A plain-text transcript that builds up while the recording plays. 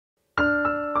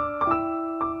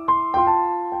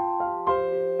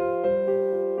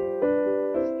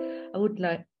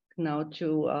like now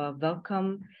to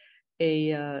welcome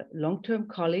a long-term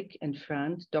colleague and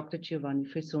friend, Dr. Giovanni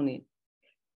Frisoni.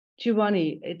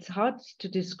 Giovanni, it's hard to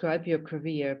describe your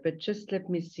career, but just let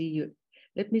me say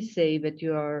that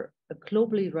you are a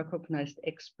globally recognized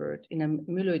expert in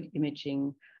amyloid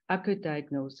imaging, accurate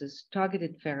diagnosis,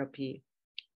 targeted therapy,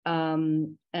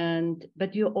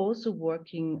 but you're also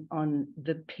working on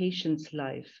the patient's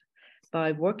life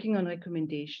by working on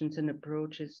recommendations and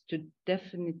approaches to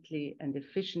definitely and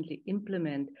efficiently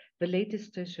implement the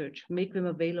latest research, make them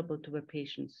available to the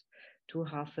patients to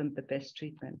have them the best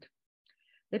treatment.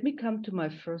 Let me come to my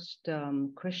first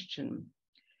question.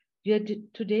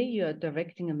 Today you are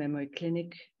directing a memory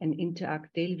clinic and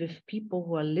interact daily with people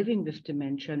who are living with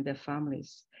dementia and their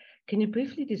families. Can you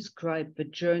briefly describe the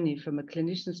journey from a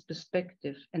clinician's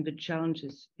perspective and the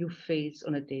challenges you face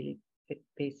on a daily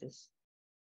basis?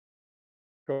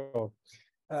 Sure.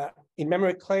 In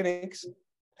memory clinics,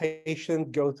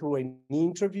 patients go through an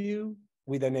interview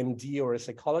with an MD or a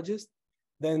psychologist,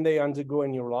 then they undergo a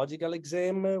neurological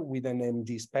exam with an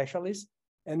MD specialist,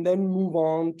 and then move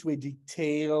on to a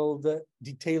detailed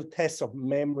test of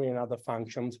memory and other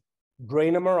functions,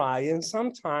 brain MRI, and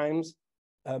sometimes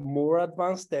more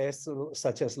advanced tests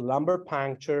such as lumbar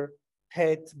puncture,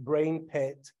 brain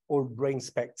PET, or brain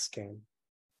SPECT scan.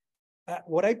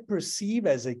 What I perceive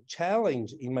as a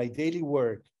challenge in my daily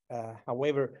work,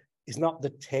 however, is not the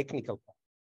technical part,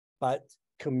 but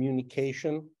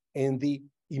communication and the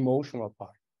emotional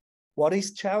part. What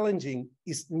is challenging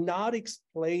is not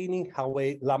explaining how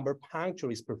a lumbar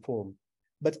puncture is performed,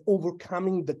 but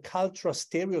overcoming the cultural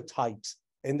stereotypes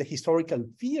and the historical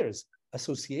fears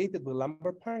associated with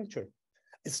lumbar puncture.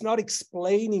 It's not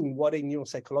explaining what a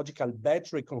neuropsychological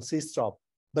battery consists of,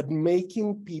 but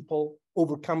making people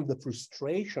overcome the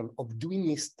frustration of doing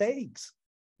mistakes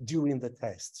during the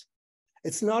tests.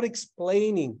 It's not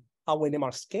explaining how an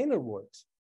MR scanner works,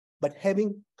 but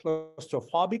having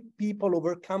claustrophobic people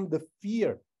overcome the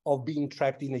fear of being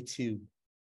trapped in a tube.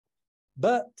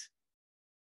 But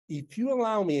if you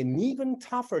allow me, an even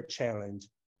tougher challenge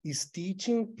is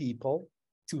teaching people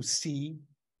to see,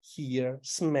 hear,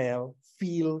 smell,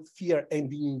 feel, fear,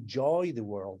 and enjoy the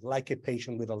world like a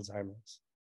patient with Alzheimer's.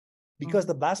 Because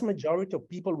the vast majority of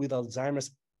people with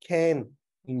Alzheimer's can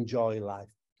enjoy life,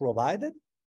 provided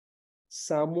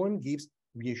someone gives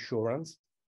reassurance,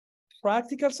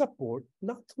 practical support,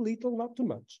 not too little, not too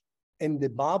much, and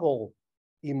above all,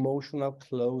 emotional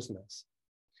closeness.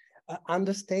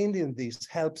 Understanding this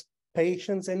helps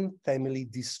patients and family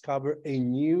discover a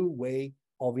new way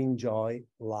of enjoying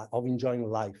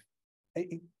life.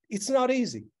 It's not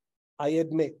easy, I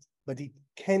admit, but it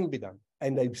can be done.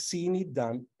 And I've seen it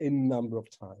done a number of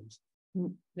times.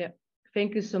 Yeah,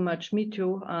 thank you so much. Me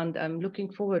too. And I'm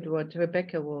looking forward to what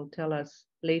Rebecca will tell us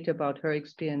later about her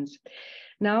experience.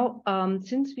 Now,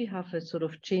 since we have a sort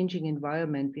of changing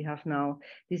environment, we have now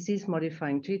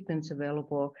disease-modifying treatments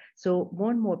available. So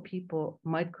more and more people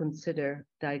might consider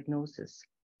diagnosis.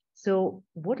 So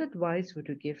what advice would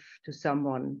you give to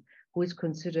someone who is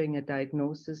considering a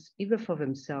diagnosis, either for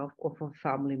themselves or for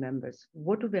family members?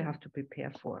 What do they have to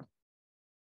prepare for?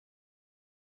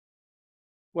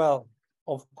 Well,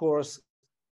 of course,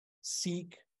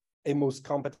 seek a most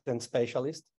competent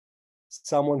specialist,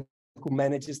 someone who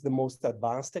manages the most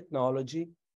advanced technology,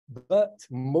 but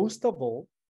most of all,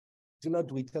 do not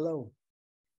do it alone.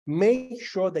 Make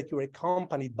sure that you're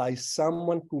accompanied by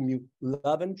someone whom you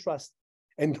love and trust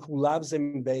and who loves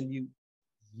and values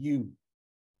you.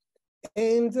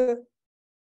 And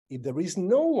if there is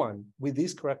no one with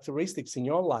these characteristics in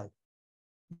your life,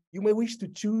 you may wish to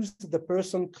choose the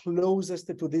person closest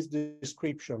to this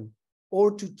description,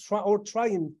 or try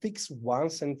and fix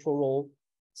once and for all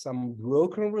some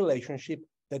broken relationship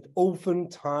that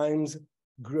oftentimes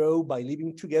grow by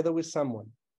living together with someone.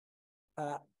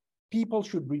 People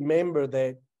should remember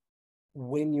that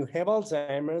when you have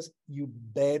Alzheimer's, you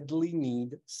badly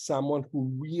need someone who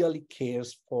really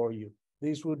cares for you.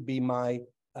 This would be my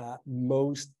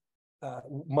warmest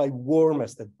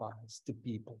advice to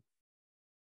people.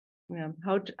 Yeah,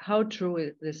 how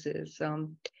true this is. Are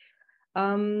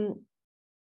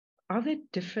there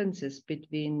differences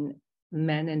between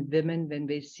men and women when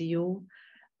they see you,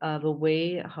 the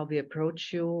way how they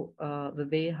approach you, the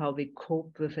way how they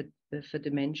cope with a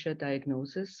dementia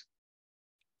diagnosis?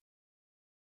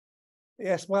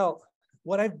 Yes, well,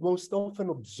 what I've most often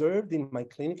observed in my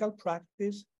clinical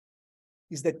practice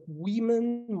is that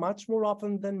women, much more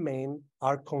often than men,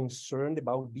 are concerned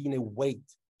about being a weight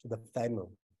to the family,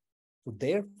 to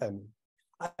their family.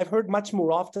 I've heard much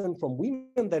more often from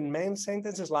women than men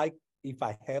sentences like, if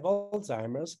I have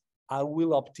Alzheimer's, I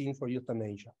will opt in for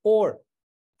euthanasia. Or,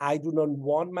 I do not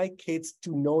want my kids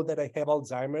to know that I have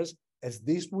Alzheimer's, as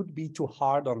this would be too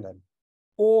hard on them.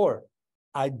 Or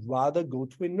I'd rather go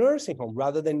to a nursing home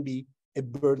rather than be a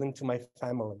burden to my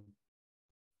family.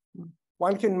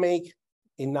 One can make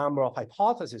a number of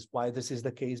hypotheses why this is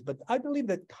the case, but I believe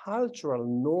that cultural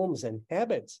norms and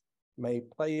habits may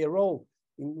play a role.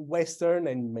 In Western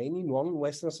and many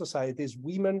non-Western societies,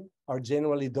 women are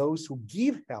generally those who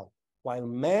give help, while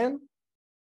men,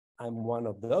 I'm one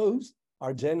of those,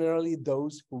 are generally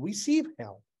those who receive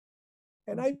help.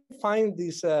 And I find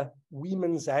this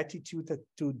women's attitude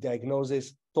to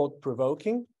diagnosis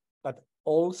thought-provoking, but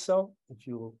also, if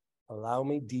you allow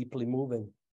me, deeply moving.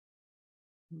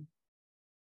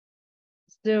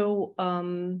 So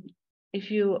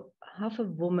if you have a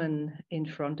woman in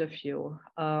front of you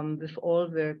with all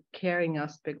the caring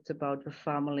aspects about the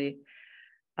family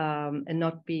and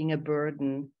not being a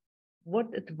burden,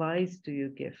 what advice do you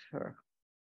give her?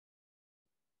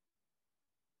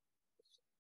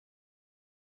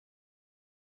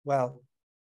 Well,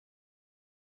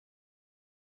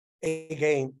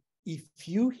 again, if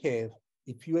you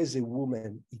as a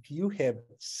woman, if you have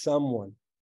someone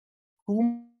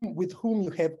with whom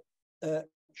you have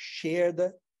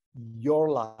shared your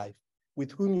life,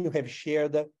 with whom you have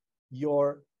shared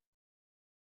your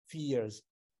fears,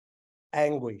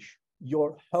 anguish,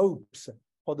 your hopes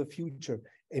for the future,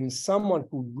 and someone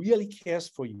who really cares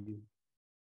for you,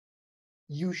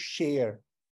 you share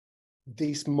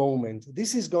this moment.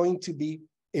 This is going to be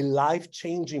a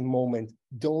life-changing moment.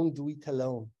 Don't do it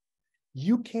alone.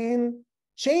 You can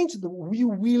change we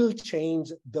will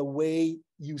change the way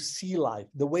you see life,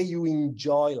 the way you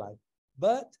enjoy life,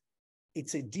 but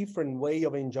it's a different way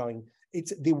of enjoying.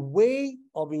 It's the way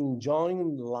of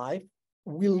enjoying life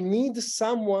will need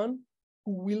someone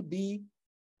who will be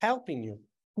helping you,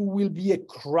 who will be a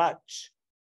crutch.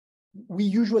 We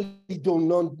usually do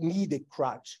not need a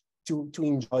crutch to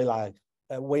enjoy life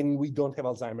when we don't have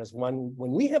Alzheimer's. When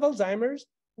we have Alzheimer's,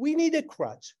 we need a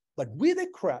crutch, but with a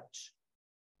crutch,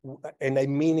 and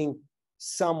I'm meaning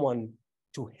someone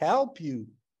to help you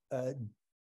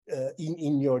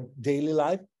in your daily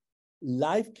life,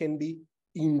 life can be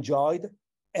enjoyed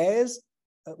as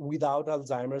without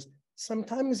Alzheimer's,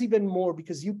 sometimes even more,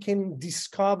 because you can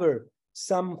discover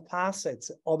some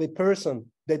facets of a person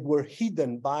that were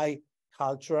hidden by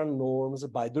cultural norms,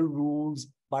 by the rules,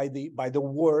 by the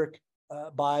work,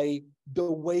 by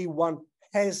the way one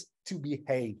has to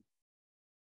behave.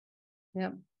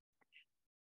 Yeah.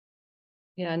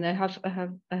 Yeah, and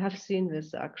I have seen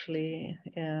this actually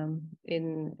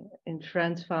in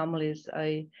trans families.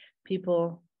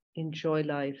 People enjoy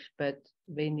life, but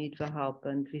they need the help,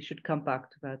 and we should come back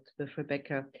to that with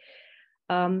Rebecca.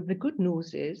 The good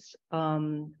news is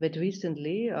that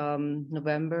recently,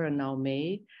 November and now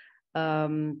May,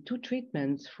 2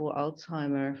 treatments for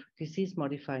Alzheimer,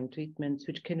 disease-modifying treatments,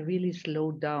 which can really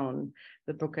slow down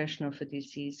the progression of the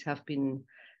disease, have been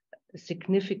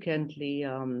significantly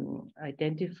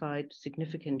identified,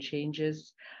 significant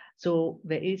changes. So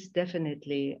there is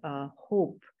definitely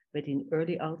hope that in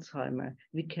early Alzheimer,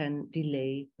 we can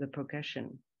delay the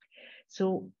progression.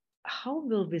 So how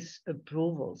will these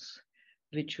approvals,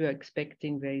 which we are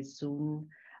expecting very soon,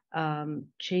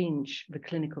 change the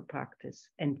clinical practice,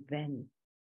 and when?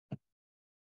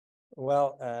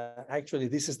 Well, actually,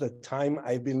 this is the time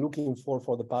I've been looking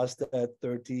for the past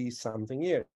 30-something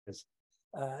years.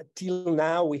 Till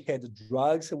now, we had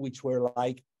drugs which were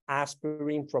like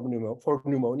aspirin for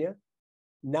pneumonia.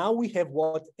 Now we have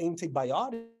what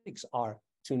antibiotics are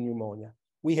to pneumonia.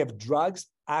 We have drugs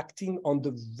acting on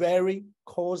the very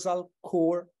causal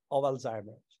core of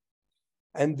Alzheimer's.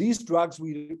 And these drugs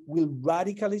will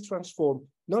radically transform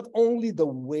not only the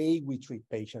way we treat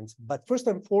patients, but first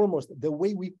and foremost, the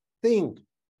way we think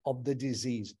of the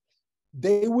disease.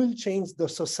 They will change the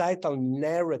societal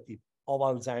narrative of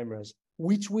Alzheimer's,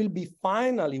 which will be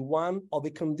finally one of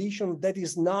a condition that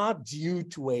is not due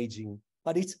to aging,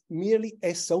 but it's merely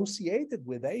associated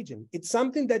with aging. It's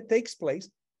something that takes place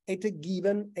at a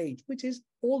given age, which is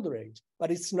older age,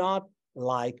 but it's not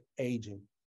like aging.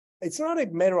 It's not a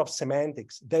matter of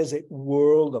semantics. There's a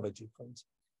world of a difference.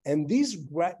 And these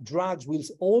drugs will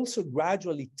also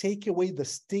gradually take away the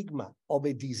stigma of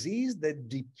a disease that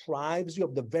deprives you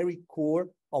of the very core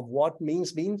of what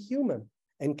means being human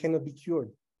and cannot be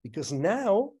cured. Because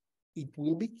now it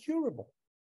will be curable.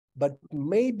 But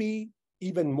maybe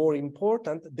even more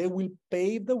important, they will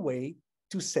pave the way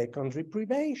to secondary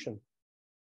prevention.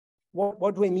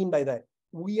 What do I mean by that?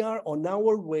 We are on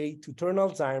our way to turn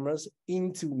Alzheimer's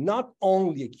into not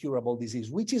only a curable disease,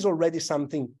 which is already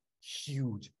something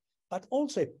huge, but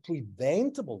also a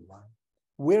preventable one.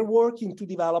 We're working to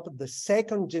develop the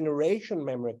second generation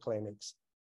memory clinics,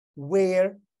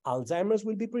 where Alzheimer's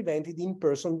will be prevented in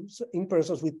persons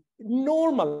with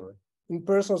normal, in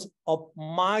persons of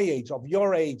my age, of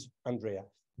your age, Andrea,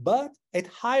 but at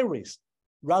high risk,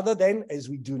 rather than, as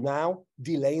we do now,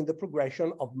 delaying the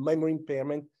progression of memory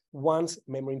impairment once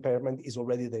memory impairment is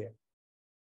already there.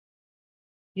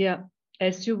 Yeah,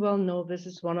 as you well know, this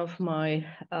is one of my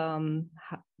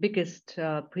biggest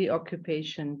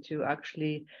preoccupation to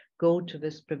actually go to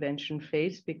this prevention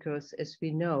phase, because as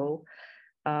we know,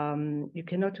 you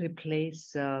cannot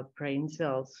replace brain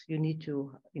cells. You need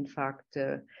to, in fact,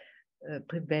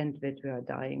 prevent that we are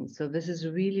dying. So this is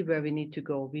really where we need to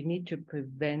go. We need to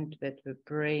prevent that the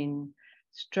brain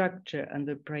structure and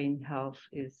the brain health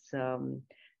is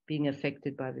being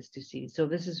affected by this disease. So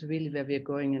this is really where we're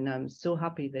going, and I'm so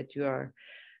happy that you are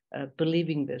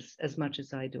believing this as much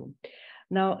as I do.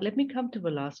 Now, let me come to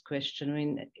the last question. I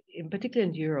mean, in particular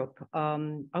in Europe,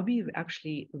 are we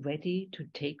actually ready to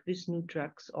take these new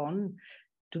drugs on?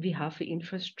 Do we have the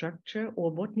infrastructure,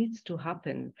 or what needs to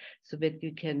happen so that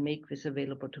you can make this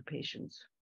available to patients?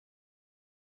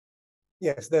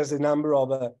 Yes, there's a number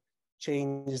of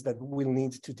changes that will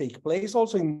need to take place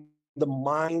also in the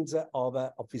minds of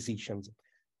physicians.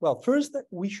 Well, first,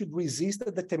 we should resist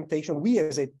the temptation. We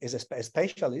as a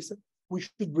specialist, we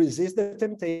should resist the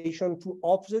temptation to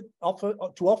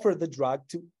offer the drug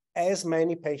to as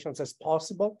many patients as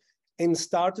possible and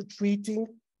start treating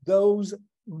those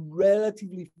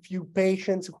relatively few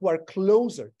patients who are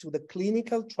closer to the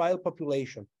clinical trial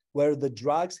population, where the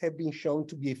drugs have been shown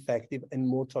to be effective and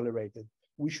more tolerated.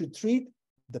 We should treat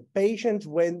the patient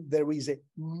when there is a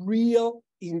real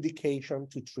indication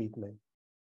to treatment.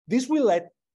 This will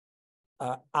let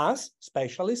us,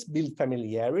 specialists, build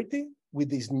familiarity with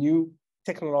these new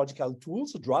technological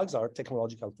tools. Drugs are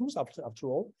technological tools, after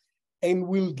all, and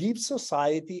will give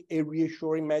society a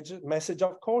reassuring message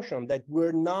of caution that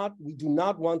we do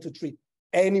not want to treat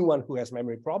anyone who has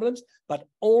memory problems, but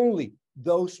only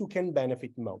those who can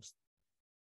benefit most.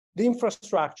 The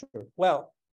infrastructure,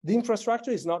 well, the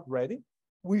infrastructure is not ready.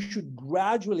 We should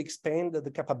gradually expand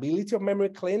the capability of memory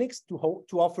clinics to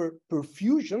offer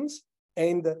perfusions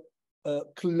and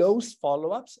close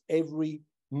follow-ups every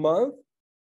month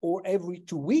or every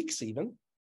 2 weeks even.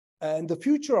 And the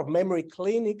future of memory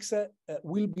clinics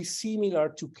will be similar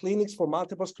to clinics for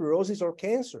multiple sclerosis or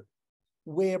cancer,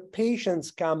 where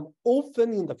patients come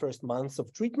often in the first months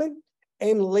of treatment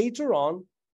and later on,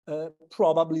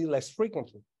 probably less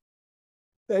frequently.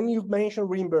 Then you've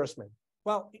mentioned reimbursement.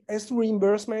 Well, as to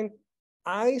reimbursement,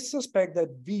 I suspect that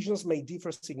visions may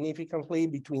differ significantly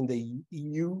between the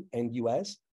EU and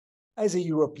US. As a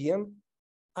European,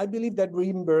 I believe that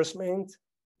reimbursement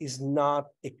is not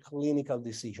a clinical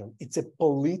decision. It's a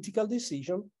political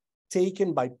decision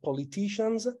taken by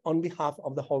politicians on behalf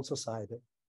of the whole society.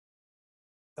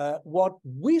 What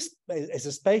we, as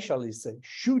a specialist,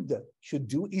 should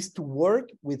do is to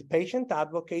work with patient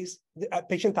advocates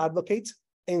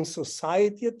and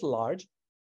society at large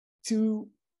to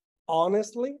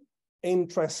honestly and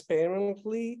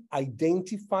transparently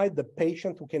identify the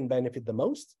patient who can benefit the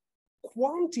most,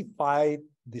 quantify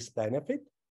this benefit,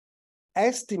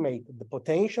 estimate the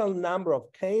potential number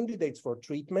of candidates for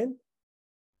treatment,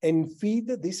 and feed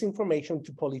this information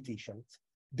to politicians.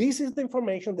 This is the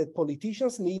information that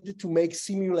politicians need to make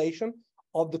simulation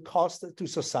of the cost to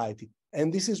society.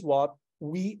 And this is what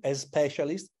we as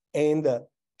specialists and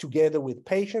together with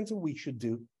patients, we should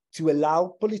do to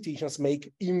allow politicians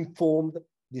make informed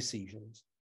decisions.